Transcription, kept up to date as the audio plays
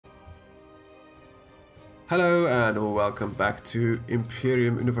Hello and welcome back to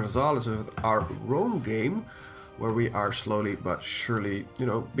Imperium Universalis with our Rome game, where we are slowly but surely,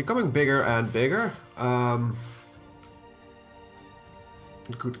 becoming bigger and bigger.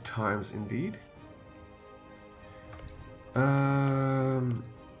 Good times indeed.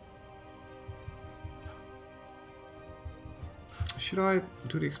 Should I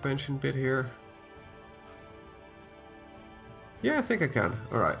do the expansion bit here? Yeah, I think I can.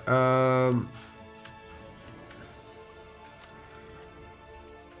 Alright.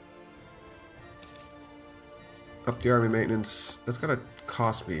 Up the army maintenance. That's gonna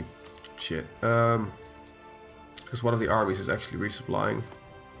cost me shit. Because one of the armies is actually resupplying.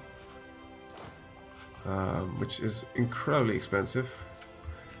 Which is incredibly expensive.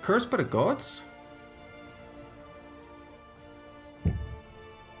 Cursed by the gods?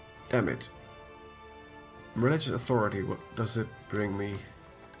 Damn it. Religious authority, what does it bring me?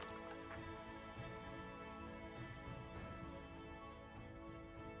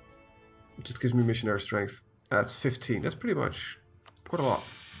 It just gives me missionary strength. That's 15. That's pretty much quite a lot.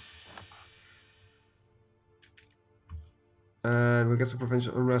 And we get some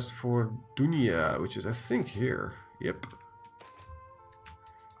provincial unrest for Dunia, which is, I think, here. Yep.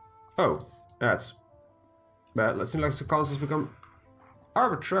 Oh, that's bad. Let's see, like the councils become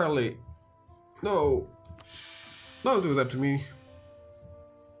arbitrarily. No. Don't do that to me.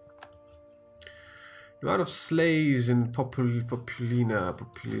 The amount of slaves in Populina.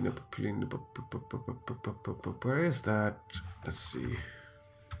 Where is that? Let's see.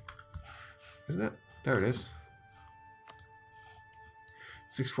 Isn't it? There it is.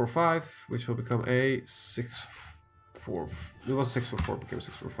 645, which will become a 644. It was 644, became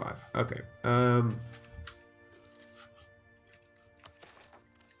 645. Okay.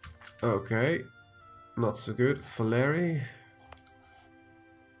 Okay. Not so good. Valeri.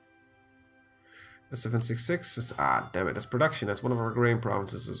 That's 766. Damn it. That's production. That's one of our grain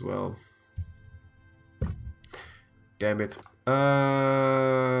provinces as well. Damn it.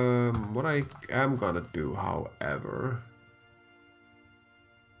 What I am gonna do, however.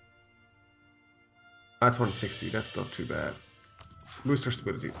 That's 160. That's not too bad. Booster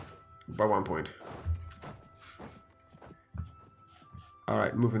stability by 1 point.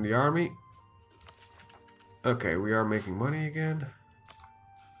 Alright, moving the army. Okay, we are making money again.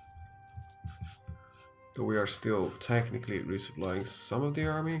 But we are still technically resupplying some of the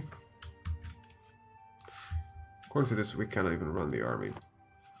army. According to this, we cannot even run the army.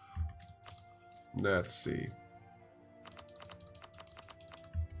 Let's see.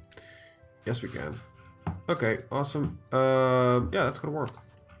 Yes, we can. Okay, awesome. Yeah, let's go to war.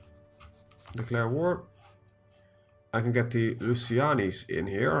 Declare war. I can get the Lucianis in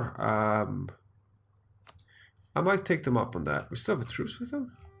here. I might take them up on that. We still have a truce with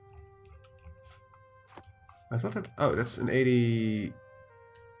them? I thought that... Oh, that's an 80...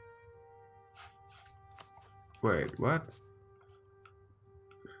 Wait, what?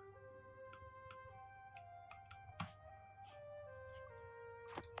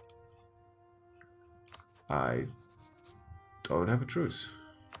 I don't have a truce.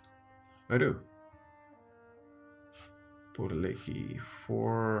 I do. Podaleki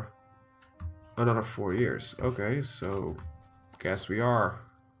for another 4 years. Okay, so guess we are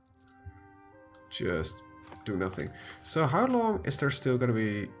just do nothing. So how long is there still gonna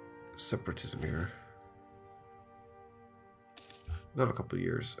be separatism here? Not a couple of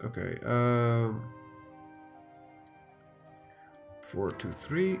years. Okay. 4, 2,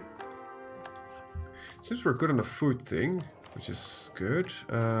 3. Since we're good on the food thing, which is good.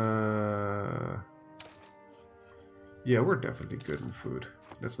 Yeah, we're definitely good in food.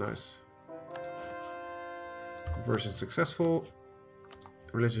 That's nice. Conversion successful.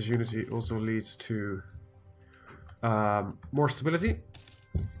 Religious unity also leads to more stability.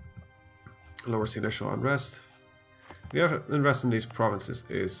 Lowers the initial unrest. The unrest in these provinces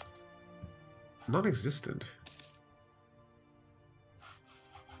is non-existent.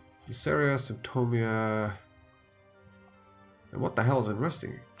 Mysteria, Symptomia. And what the hell is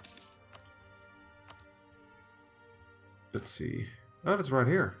unresting? Let's see. Oh, that's right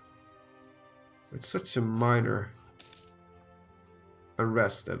here. It's such a minor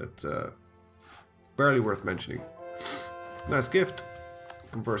unrest that it's barely worth mentioning. Nice gift.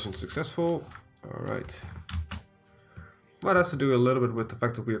 Conversion successful. Alright. Might have to do a little bit with the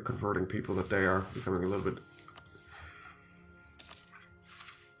fact that we are converting people, that they are becoming a little bit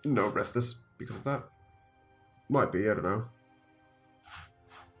restless because of that. Might be, I don't know.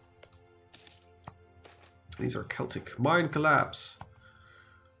 These are Celtic. Mine collapse.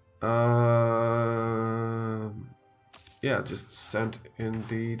 Yeah, just sent in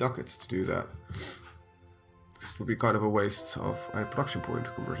the ducats to do that. This would be kind of a waste of a production point.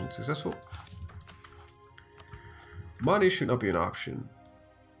 Conversion successful. Money should not be an option.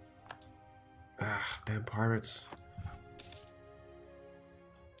 Ah, damn pirates.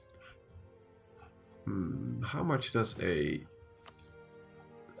 How much does a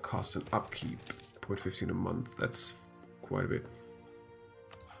cost an upkeep? 0.15 a month. That's quite a bit.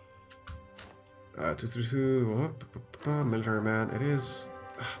 232. Military man. It is.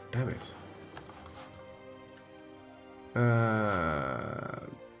 Ah, damn it.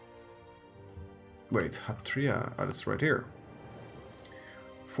 Wait, Hatria. Oh, that's right here.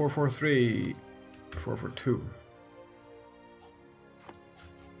 443. 442.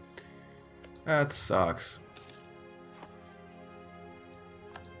 That sucks.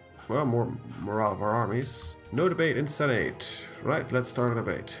 Well, more morale of our armies. No debate in Senate. Right, let's start a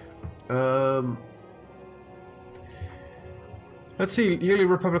debate. Let's see, yearly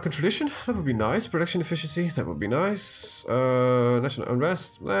Republican tradition. That would be nice. Production efficiency. That would be nice. National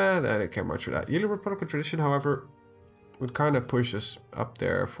unrest. I don't care much for that. Yearly Republican tradition, however, would kind of push us up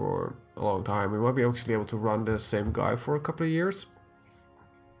there for a long time. We might be actually able to run the same guy for a couple of years.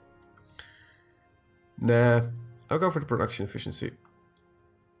 Nah, I'll go for the production efficiency.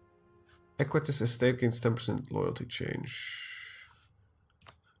 Equitas estate gains 10% loyalty change.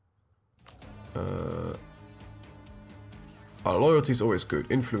 Loyalty is always good.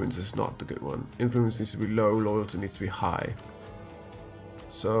 Influence is not the good one. Influence needs to be low, loyalty needs to be high.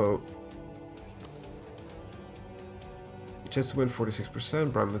 So, chance to win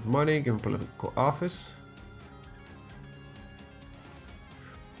 46%, bribe with money, give him political office.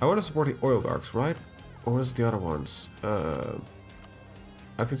 I want to support the oligarchs, right? Or what is the other ones?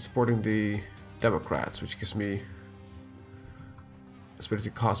 I've been supporting the Democrats, which gives me a stability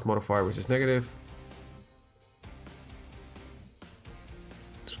cost modifier, which is negative.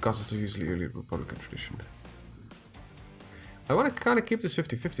 It's because it's usually early Republican tradition. I want to kind of keep this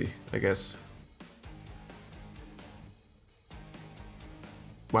 50-50, I guess.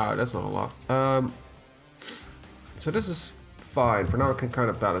 Wow, that's not a lot. So this is fine. For now, I can kind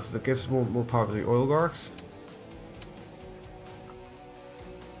of balance it. It gives more power to the oligarchs.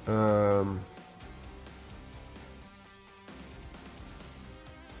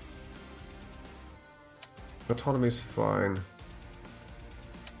 Autonomy is fine.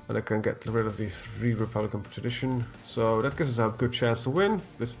 And I can get rid of the 3 Republican tradition. So that gives us a good chance to win.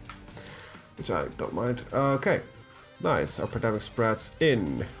 This, which I don't mind. Okay. Nice. Our pandemic spreads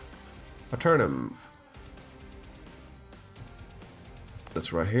in Paternum.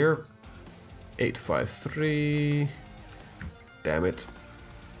 That's right here. 853. Damn it.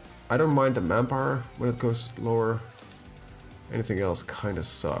 I don't mind the manpower when it goes lower. Anything else kind of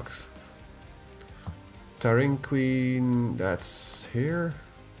sucks. Taring Queen, that's here.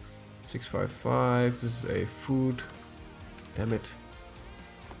 655. This is a food. Damn it.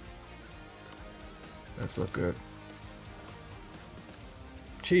 That's not good.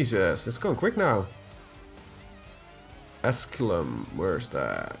 Jesus, it's going quick now. Esculum, where's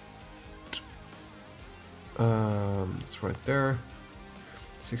that? It's right there.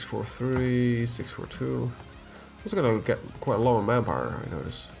 643, 642. Also gonna get quite low on manpower, I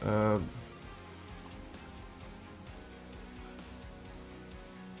notice.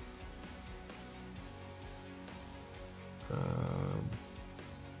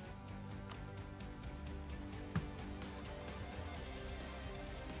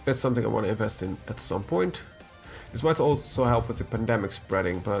 That's something I want to invest in at some point. This might also help with the pandemic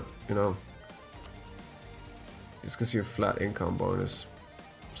spreading, but you know, it's because you have flat income bonus.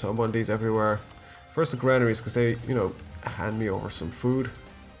 So I want these everywhere. First the granaries, because they, you know, hand me over some food,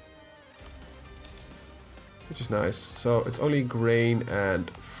 which is nice. So it's only grain and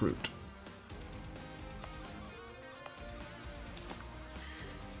fruit.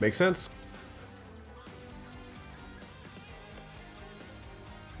 Makes sense.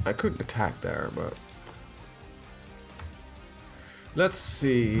 I couldn't attack there, but let's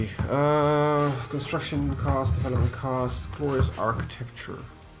see. Construction cost, development cost, glorious architecture.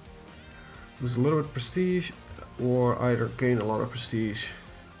 Lose a little bit of prestige, or either gain a lot of prestige.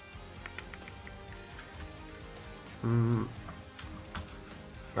 I'm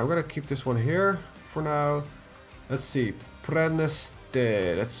gonna keep this one here for now. Let's see.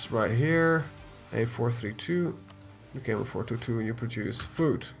 Preneste, that's right here. A432. Became a 422 and you produce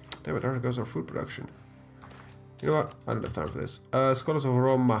food. Damn it, there goes our food production. You know what? I don't have time for this. Scholars of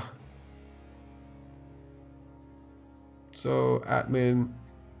Roma. So, admin,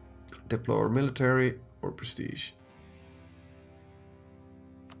 diplo or military, or prestige.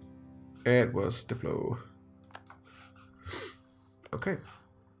 It was diplo. Okay.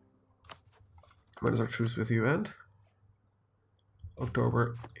 When does our truce with you end?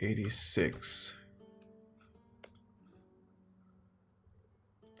 October 86.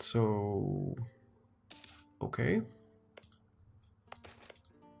 So, okay.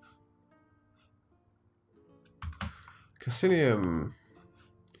 Cassinium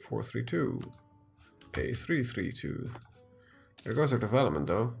 432, A332. There goes our development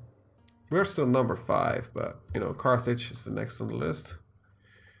though. We're still number 5, but you know, Carthage is the next on the list.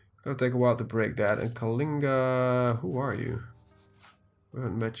 It's gonna take a while to break that. And Kalinga, who are you? We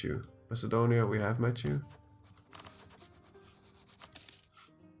haven't met you. Macedonia, we have met you.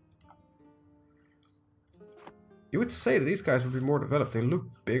 You would say that these guys would be more developed. They look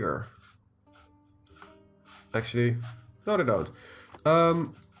bigger. Actually, no, they don't.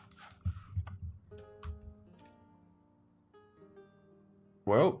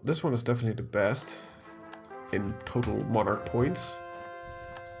 Well, this one is definitely the best in total monarch points.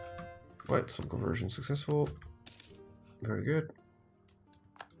 Right, some conversion successful. Very good.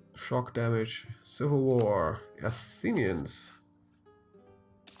 Shock damage. Civil War. Athenians.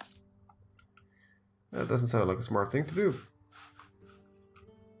 That doesn't sound like a smart thing to do.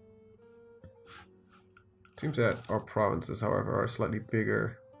 Seems that our provinces, however, are slightly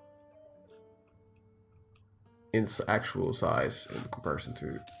bigger in actual size in comparison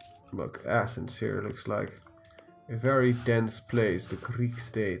to, look, Athens here looks like a very dense place, the Greek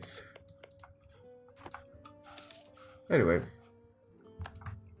state. Anyway,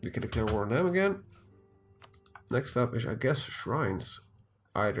 we can declare war on them again. Next up is, I guess, shrines.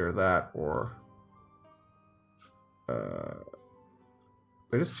 Either that or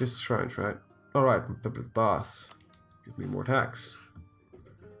but it's just shrines, right? Alright, public baths. Give me more tax.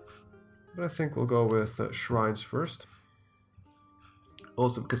 But I think we'll go with shrines first.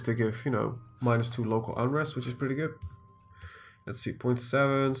 Also because they give, you know, -2 local unrest, which is pretty good. Let's see,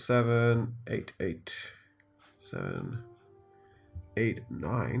 0.7788. 7, 8,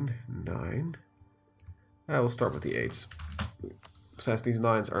 9, 9. We'll start with the 8s. Since these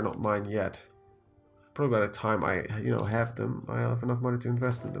 9s are not mine yet. Probably by the time I, you know, have them, I have enough money to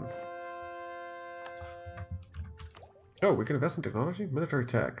invest in them. Oh, we can invest in technology? Military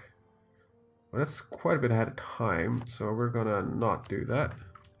tech. Well, that's quite a bit ahead of time, so we're gonna not do that.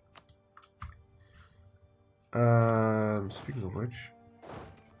 Speaking of which,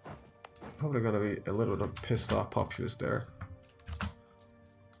 probably gonna be a little bit of pissed off populace there.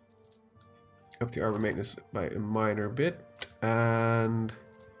 Up the army maintenance by a minor bit, and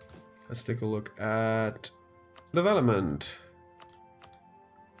let's take a look at development.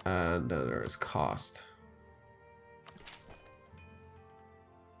 And then there is cost.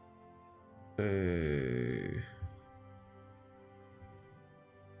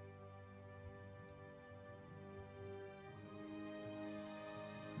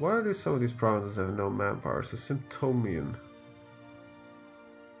 Why do some of these provinces have no manpower? It's a Symptomian.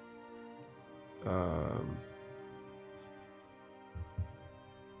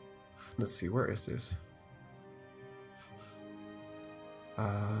 Let's see, where is this?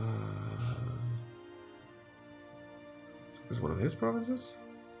 Is one of his provinces?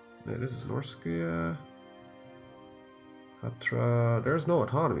 No, this is Norskia. Hatra. There's no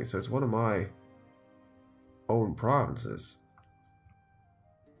autonomy, so it's one of my own provinces.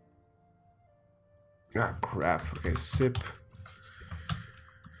 Ah, crap. Okay, Sip.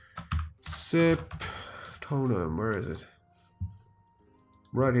 Tonum, where is it?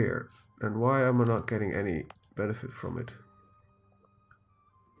 Right here. And why am I not getting any benefit from it?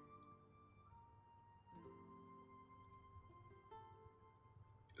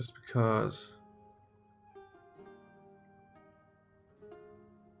 Just because...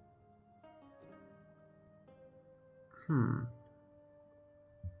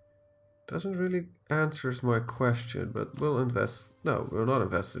 Doesn't really answers my question, but we'll invest... No, we'll not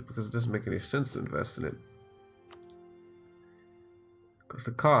invest it because it doesn't make any sense to invest in it. Because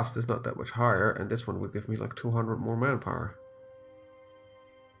the cost is not that much higher, and this one would give me like 200 more manpower.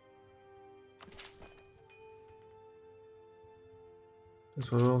 This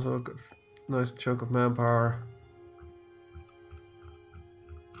one also a nice chunk of manpower.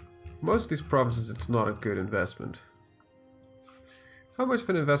 Most of these provinces, it's not a good investment. How much of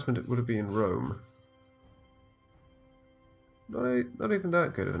an investment would it be in Rome? Not even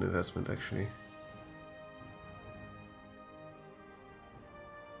that good of an investment, actually.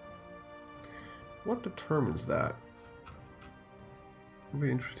 What determines that? It'll be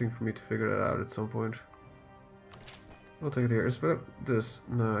interesting for me to figure that out at some point. I'll take it here. Is this?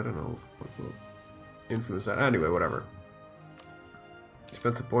 No, I don't know what will influence that. Anyway, whatever.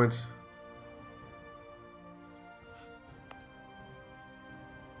 Expensive points.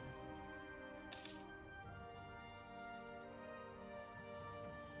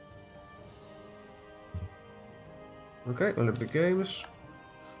 Okay, Olympic Games.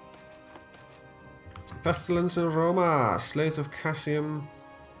 Pestilence in Roma. Slaves of Cassium.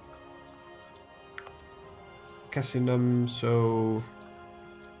 Cassinum, so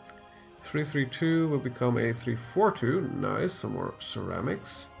 332 will become a 342. Nice, some more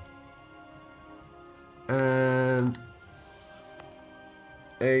ceramics. And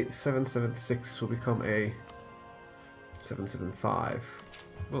a 776 will become a 775.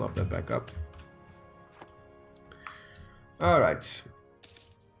 We'll up that back up. Alright.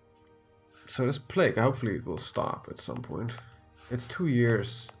 So this plague, hopefully it will stop at some point. It's 2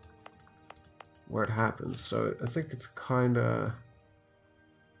 years where it happens, so I think it's kinda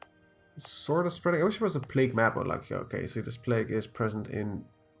sort of spreading. I wish there was a plague map on, like, okay, so this plague is present in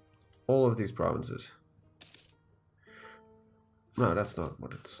all of these provinces. No, that's not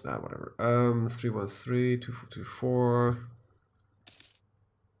what it's, whatever. 313, 2424,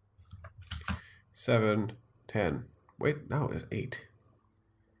 7, 10. Wait, now it is 8.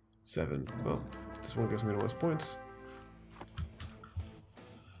 7. Well, this one gives me the most points.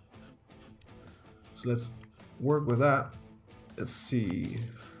 So let's work with that. Let's see.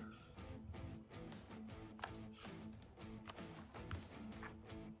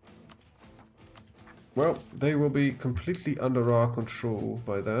 Well, they will be completely under our control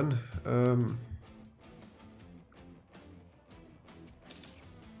by then.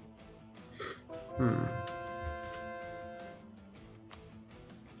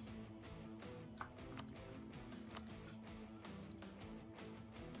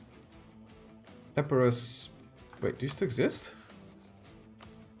 Epirus. Wait, do you still exist?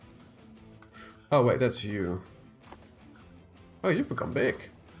 Oh wait, that's you. Oh, you've become big.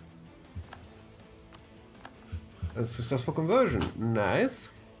 A successful conversion. Nice.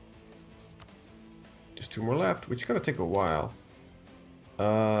 Just 2 more left, which is gonna take a while.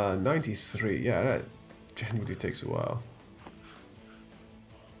 93. Yeah, that genuinely takes a while.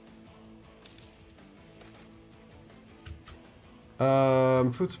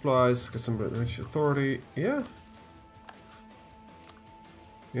 Food supplies, get some British authority. Yeah.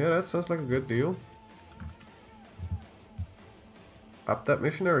 Yeah, that sounds like a good deal. Up that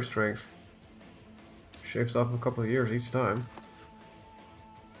missionary strength. Shaves off a couple of years each time.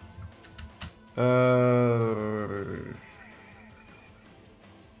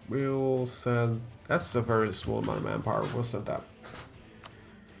 We'll send... That's a very small amount of manpower. We'll send that.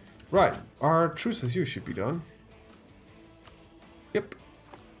 Right. Our truce with you should be done. Yep.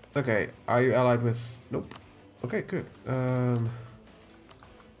 Okay. Are you allied with... Nope. Okay, good.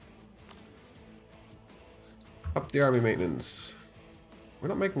 Up the army maintenance. We're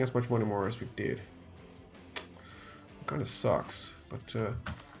not making as much money more as we did. Kind of sucks, but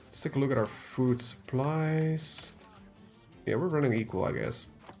let's take a look at our food supplies. Yeah, we're running equal, I guess.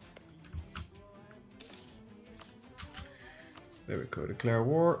 There we go, declare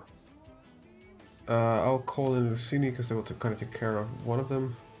war. I'll call in Lucini because they will kind of take care of one of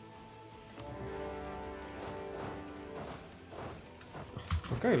them.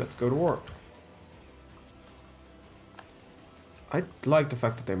 Okay, let's go to war. I like the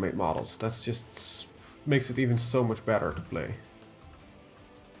fact that they made models. That's just makes it even so much better to play.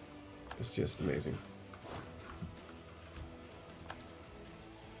 It's just amazing.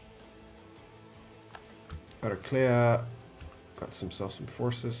 Clear. Got some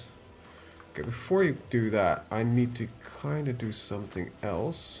forces. Okay, before you do that, I need to kind of do something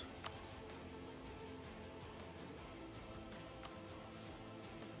else.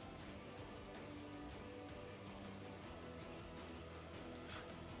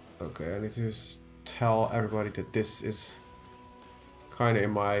 Okay, I need to just tell everybody that this is kind of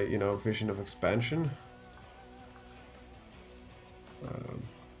in my, you know, vision of expansion.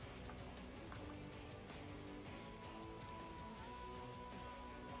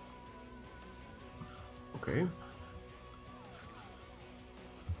 Okay.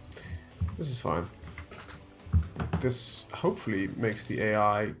 This is fine. This hopefully makes the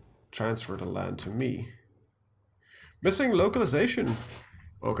AI transfer the land to me. Missing localization.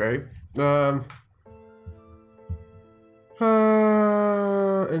 Okay. And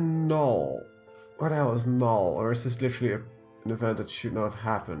null. What the hell is null? Or is this literally an event that should not have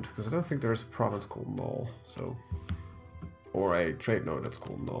happened? Because I don't think there's a province called null. So, or a trade node that's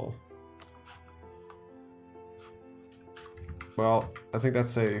called null. Well, I think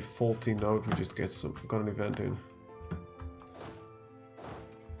that's a faulty node. We just got an event in.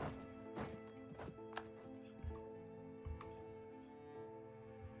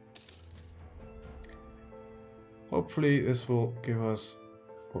 Hopefully this will give us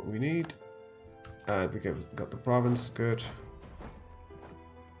what we need. And we got the province, good.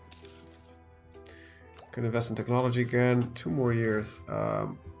 Can invest in technology again. 2 more years.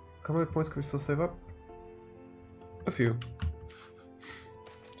 How many points can we still save up? A few.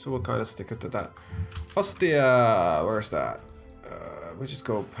 So we'll kind of stick it to that. Ostia, where's that? We just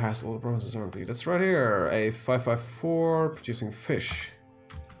go past all the bronzes, aren't we? That's right here. A 554 producing fish.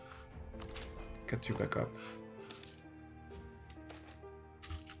 Get you back up.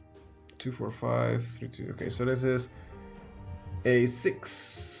 245, 32. Okay, so this is a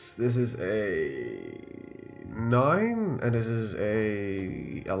 6. This is a 9, and this is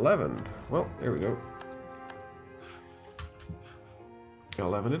a 11. Well, there we go.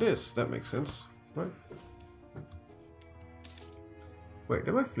 11 it is. That makes sense, right? Wait,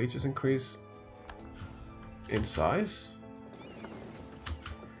 did my fleet just increase in size?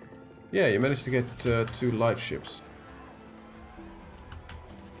 Yeah, you managed to get 2 light ships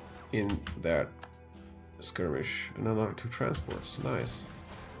in that skirmish, and another 2 transports. Nice.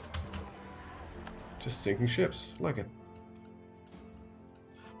 Just sinking ships. Like it.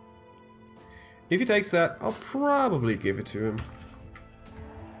 If he takes that, I'll probably give it to him.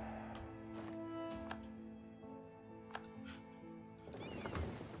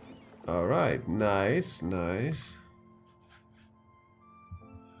 Alright, nice, nice.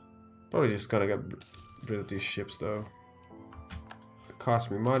 Probably just gonna get rid of these ships though. It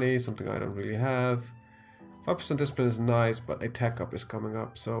costs me money, something I don't really have. 5% discipline is nice, but a tech up is coming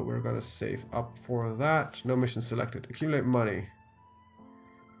up, so we're gonna save up for that. No mission selected. Accumulate money.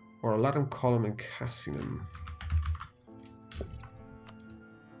 Or a Latin column in Cassinum.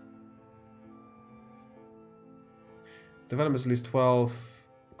 Development is at least 12.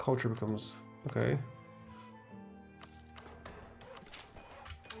 Culture becomes... okay.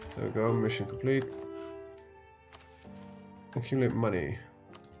 There we go, mission complete. Accumulate money.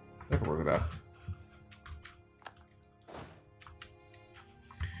 I can work with that.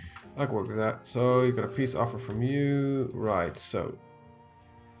 I can work with that. So you got a peace offer from you. Right, so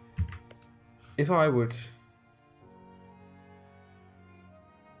if I would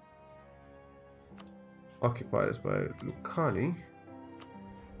occupy this by Lucani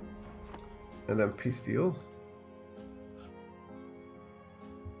and then peace deal.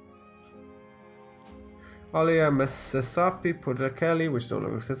 Alia Messasapi, Podrakeli, which don't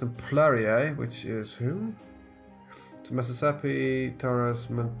know exists, and Plariae, which is who? So Messasapi, Taurus,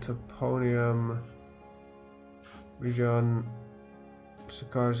 Mentoponium, Region,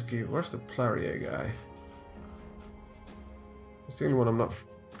 Sikarsky. Where's the Plariae guy? It's the only one I'm not.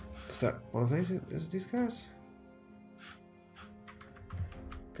 Is that one of these? Is it these guys?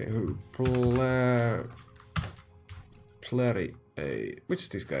 Okay, who? Plariae. Which is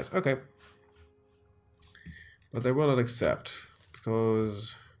these guys? Okay. But they will not accept,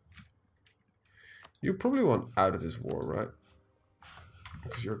 because you probably want out of this war, right?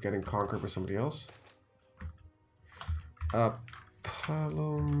 Because you're getting conquered by somebody else.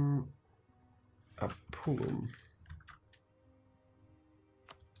 Apulum.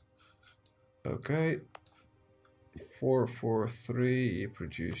 Okay. 443, you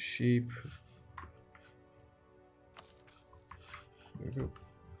produce sheep. There we go.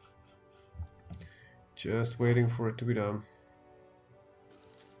 Just waiting for it to be done.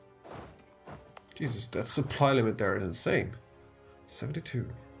 Jesus, that supply limit there is insane. 72.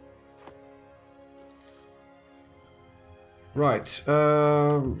 Right.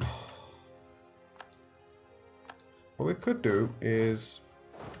 What we could do is...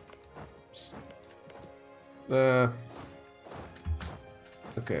 okay,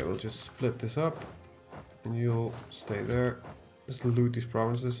 we'll just split this up. And you'll stay there. Just loot these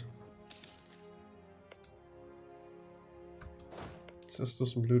provinces. There's still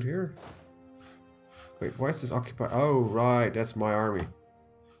some loot here. Wait, why is this occupied? Oh, right, that's my army.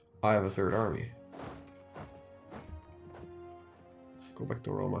 I have a third army. Go back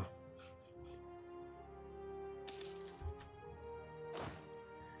to Roma.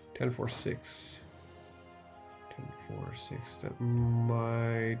 10-4-6. 10-4-6. That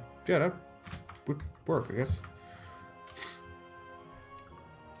might... yeah, that would work, I guess.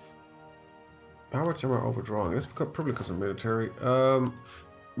 How much am I overdrawing? It's probably because of military. We'll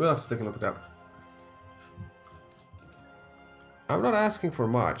have to take a look at that. I'm not asking for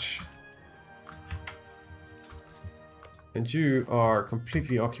much. And you are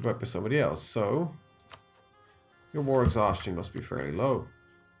completely occupied by somebody else, so your war exhaustion must be fairly low.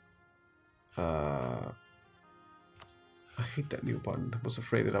 I hate that new button. I was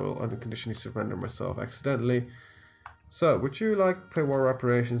afraid that I will unconditionally surrender myself accidentally. So, would you like play war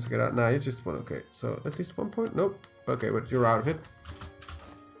reparations to get out? Nah, you just want, okay. So, at least 1 point? Nope. Okay, but you're out of it.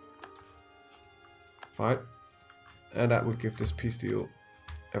 Fine. And that would give this peace deal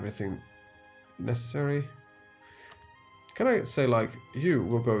everything necessary. Can I say like, you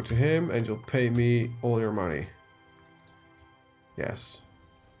will go to him and you'll pay me all your money? Yes.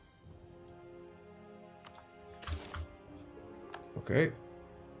 Okay.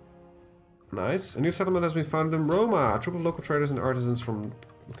 Nice. A new settlement has been founded in Roma. A troop of local traders and artisans from...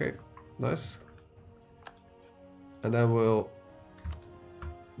 Okay, nice. And then we'll...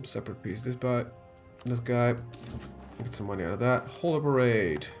 separate piece this guy. Get some money out of that. Hold a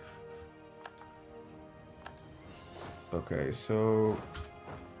parade. Okay, so...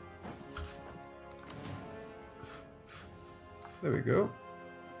 there we go.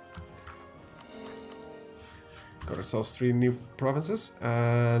 Got ourselves 3 new provinces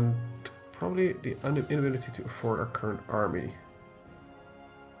and probably the inability to afford our current army.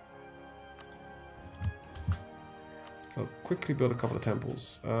 I'll quickly build a couple of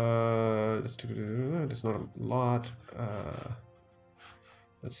temples. There's not a lot.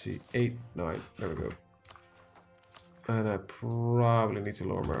 Let's see, 8, 9. There we go. And I probably need to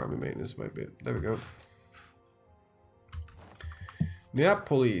lower my army maintenance by a bit. There we go.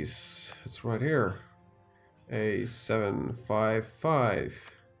 Neapolis, it's right here. A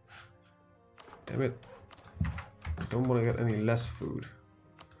 755. Damn it. I don't want to get any less food.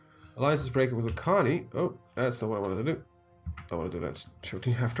 Alliance is breaking with Lucani. Oh, that's not what I wanted to do. I want to do that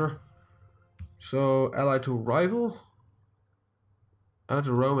shortly after. So, ally to rival. Ally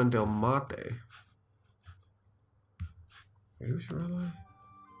to Rome and Del Mate. Wait, who's your ally?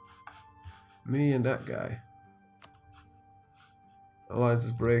 Me and that guy. Alliance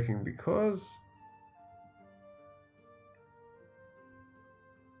is breaking because...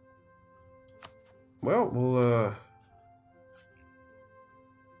 well, we'll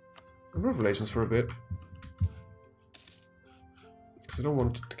improve relations for a bit. Because I don't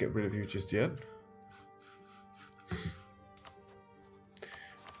want to get rid of you just yet.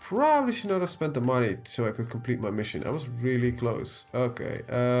 Probably should not have spent the money so I could complete my mission. I was really close. Okay,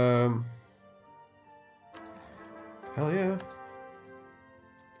 hell yeah.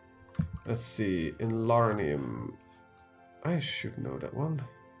 Let's see, in Larnium. I should know that one.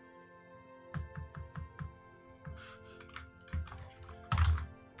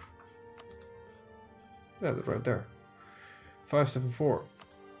 Yeah, they're right there. 574.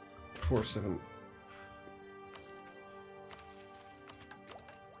 47.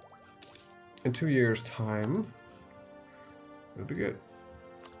 In 2 years' time, it'll be good.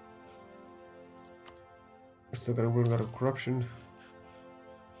 We're still gonna work out of corruption.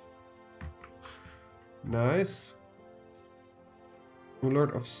 Nice. We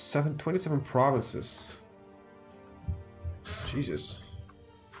learned of 27 provinces. Jesus.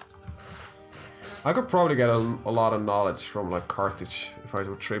 I could probably get a lot of knowledge from like Carthage if I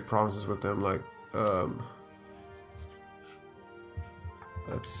would trade provinces with them. Like,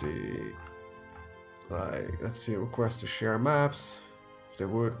 let's see. Let's see. Request to share maps if they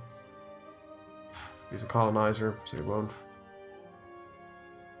would. He's a colonizer, so he won't.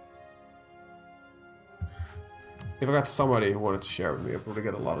 If I got somebody who wanted to share with me, I'd probably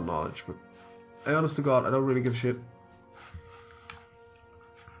get a lot of knowledge. But I honest to God, I don't really give a shit.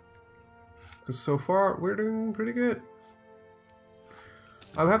 Because so far, we're doing pretty good.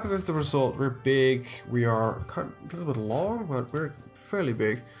 I'm happy with the result. We're big. We are a little bit long, but we're fairly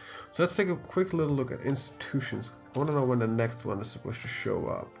big. So let's take a quick little look at institutions. I want to know when the next one is supposed to show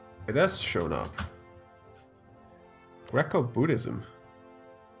up. It has shown up. Greco-Buddhism.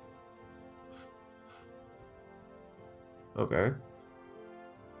 Okay.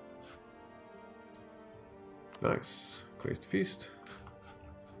 Nice. Great feast.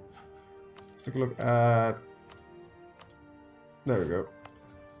 Let's take a look at... there we go.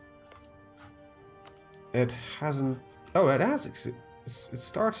 It hasn't... oh, it has... it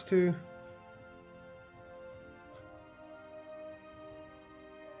starts to...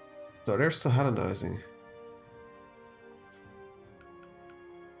 no, they're still Hellenizing.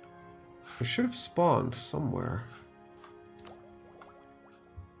 It should have spawned somewhere.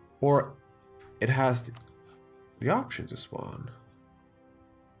 Or it has the option to spawn.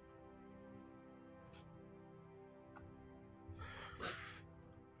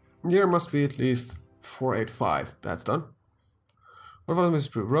 There must be at least 485. That's done. What about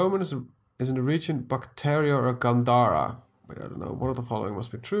this? Roman is in the region Bacteria or Gandhara. Wait, I don't know. One of the following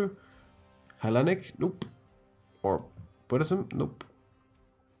must be true. Hellenic? Nope. Or Buddhism? Nope.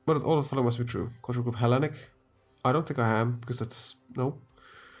 But all of the following must be true. Cultural group Hellenic? I don't think I am, because that's... no.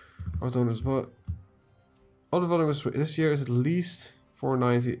 But all the following was true. This year is at least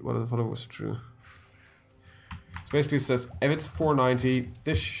 490. What of the following was true? So basically it says, if it's 490,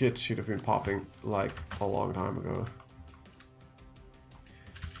 this shit should have been popping like a long time ago.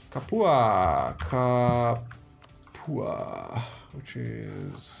 Capua. Capua. Which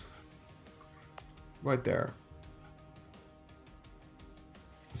is right there.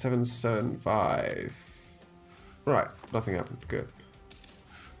 775. Right, nothing happened. Good.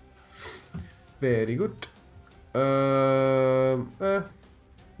 Very good. That's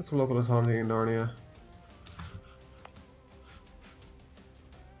some localist hunting in Narnia.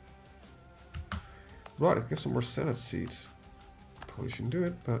 Right, it gives some more Senate seats. Probably shouldn't do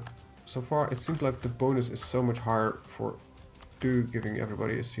it, but so far it seems like the bonus is so much higher for giving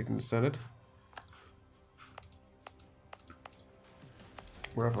everybody a seat in the Senate.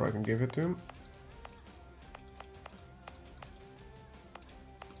 Wherever I can give it to him.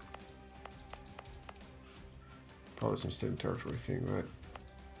 Probably some state and territory thing, right?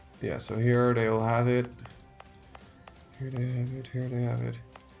 Yeah, so here they'll have it. Here they have it, here they have it.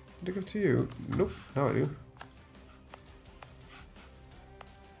 Did I give it to you? Nope, now I do.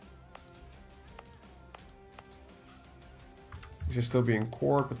 These are still being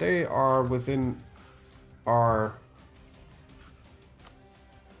cored, but they are within our...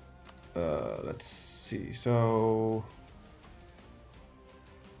 let's see, so...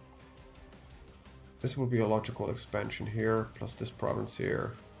 This will be a logical expansion here, plus this province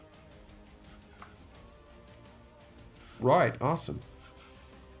here. Right, awesome.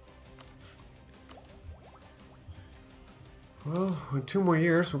 Well, in 2 more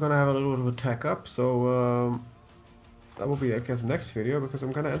years we're gonna have a little bit of a tech up, so that will be, I guess, next video, because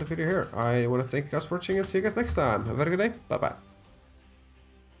I'm gonna end the video here. I want to thank you guys for watching and see you guys next time. Have a very good day. Bye bye.